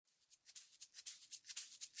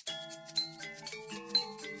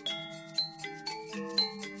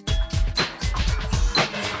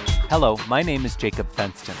Hello, my name is Jacob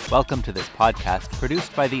Fenston. Welcome to this podcast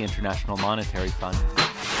produced by the International Monetary Fund.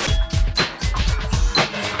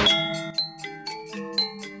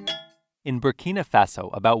 In Burkina Faso,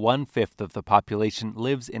 about 1/5 of the population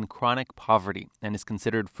lives in chronic poverty and is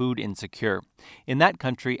considered food insecure. In that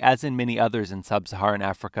country, as in many others in sub-Saharan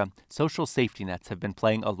Africa, social safety nets have been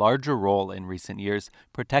playing a larger role in recent years,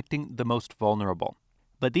 protecting the most vulnerable.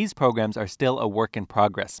 But these programs are still a work in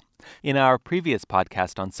progress. In our previous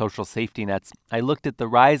podcast on social safety nets, I looked at the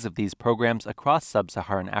rise of these programs across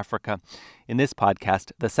sub-Saharan Africa. In this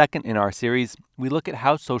podcast, the second in our series, we look at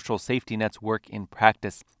how social safety nets work in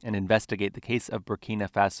practice and investigate the case of Burkina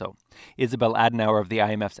Faso. Isabel Adenauer of the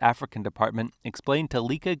IMF's African Department explained to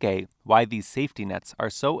Lika Gay why these safety nets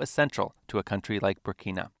are so essential to a country like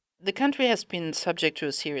Burkina. The country has been subject to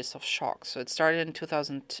a series of shocks. So it started in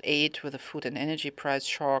 2008 with a food and energy price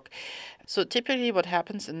shock. So typically what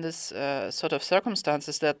happens in this sort of circumstance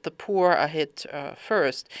is that the poor are hit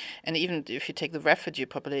first. And even if you take the refugee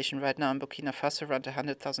population right now in Burkina Faso, around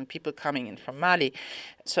 100,000 people coming in from Mali.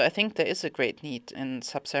 So I think there is a great need in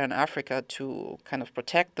sub-Saharan Africa to kind of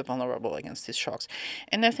protect the vulnerable against these shocks.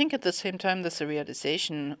 And I think at the same time there's a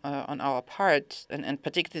realization on our part, and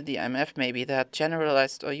particularly the IMF maybe, that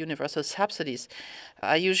generalized or universal subsidies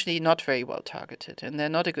are usually not very well targeted, and they're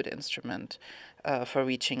not a good instrument for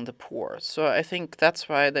reaching the poor. So I think that's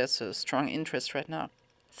why there's a strong interest right now.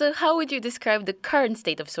 So how would you describe the current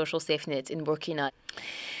state of social safety nets in Burkina?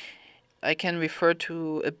 I can refer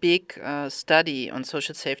to a big study on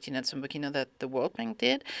social safety nets in Burkina that the World Bank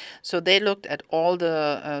did. So they looked at all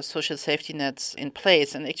the social safety nets in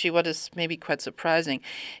place. And actually what is maybe quite surprising,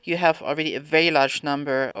 you have already a very large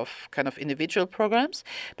number of kind of individual programs,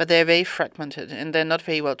 but they're very fragmented and they're not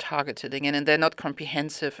very well targeted again, and they're not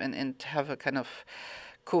comprehensive and have a kind of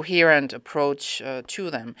coherent approach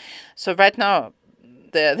to them. So right now,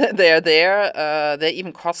 they're there. They're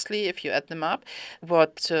even costly if you add them up.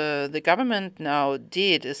 What the government now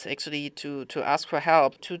did is actually to ask for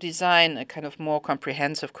help to design a kind of more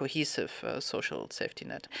comprehensive, cohesive social safety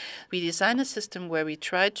net. We designed a system where we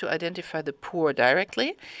try to identify the poor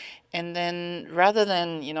directly. And then rather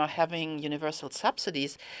than, having universal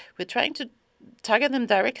subsidies, we're trying to target them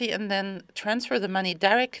directly and then transfer the money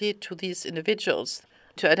directly to these individuals.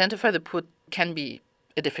 To identify the poor can be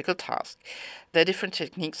a difficult task. There are different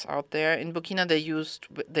techniques out there. In Burkina,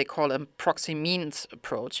 they call a proxy means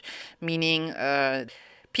approach, meaning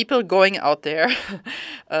people going out there,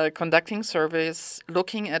 conducting surveys,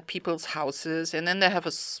 looking at people's houses, and then they have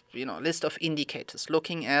a list of indicators,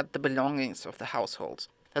 looking at the belongings of the households.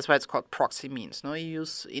 That's why it's called proxy means. You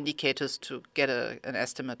use indicators to get an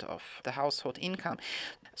estimate of the household income.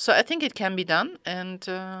 So I think it can be done, and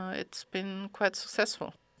it's been quite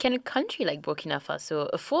successful. Can a country like Burkina Faso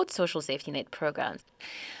afford social safety net programs?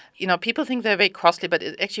 People think they're very costly, but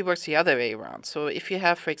it actually works the other way around. So if you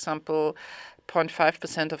have, for example,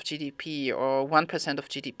 0.5% of GDP or 1% of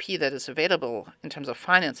GDP that is available in terms of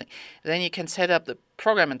financing, then you can set up the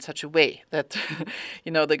program in such a way that,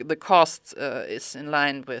 the cost is in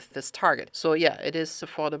line with this target. So yeah, it is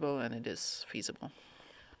affordable and it is feasible.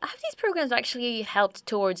 Have these programs actually helped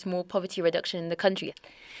towards more poverty reduction in the country?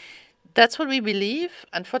 That's what we believe.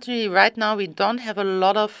 Unfortunately, right now, we don't have a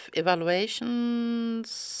lot of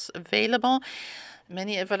evaluations available.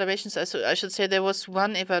 Many evaluations, I should say there was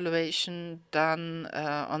one evaluation done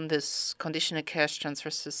on this conditional cash transfer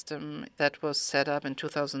system that was set up in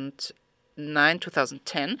 2009,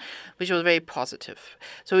 2010, which was very positive.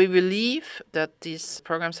 So we believe that these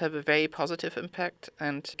programs have a very positive impact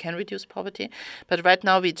and can reduce poverty. But right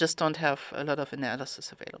now, we just don't have a lot of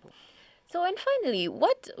analysis available. So, and finally,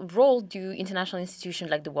 what role do international institutions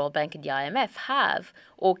like the World Bank and the IMF have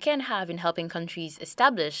or can have in helping countries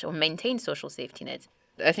establish or maintain social safety nets?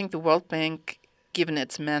 I think the World Bank, given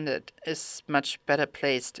its mandate, is much better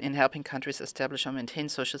placed in helping countries establish or maintain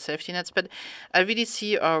social safety nets. But I really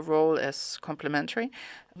see our role as complementary.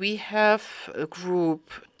 We have a group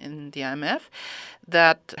in the IMF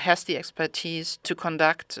that has the expertise to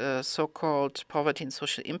conduct a so-called poverty and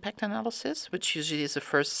social impact analysis, which usually is the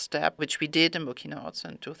first step, which we did in Burkina also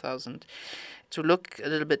in 2000, to look a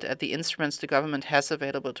little bit at the instruments the government has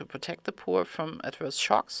available to protect the poor from adverse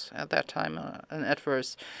shocks. At that time, an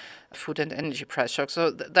adverse food and energy price shock. So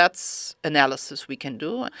that's analysis we can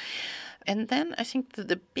do. And then I think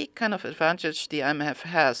the big kind of advantage the IMF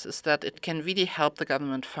has is that it can really help the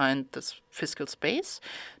government find this fiscal space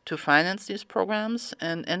to finance these programs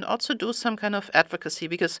and also do some kind of advocacy,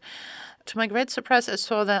 because to my great surprise, I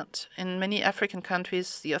saw that in many African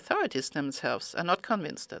countries, the authorities themselves are not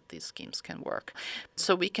convinced that these schemes can work.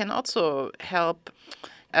 So we can also help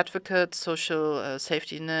advocate social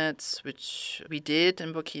safety nets, which we did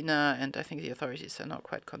in Burkina, and I think the authorities are now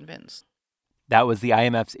quite convinced. That was the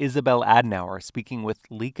IMF's Isabel Adenauer speaking with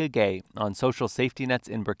Lika Gay on social safety nets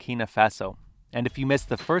in Burkina Faso. And if you missed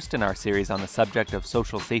the first in our series on the subject of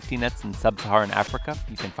social safety nets in sub-Saharan Africa,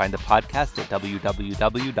 you can find the podcast at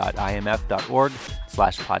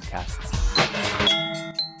www.imf.org/podcasts.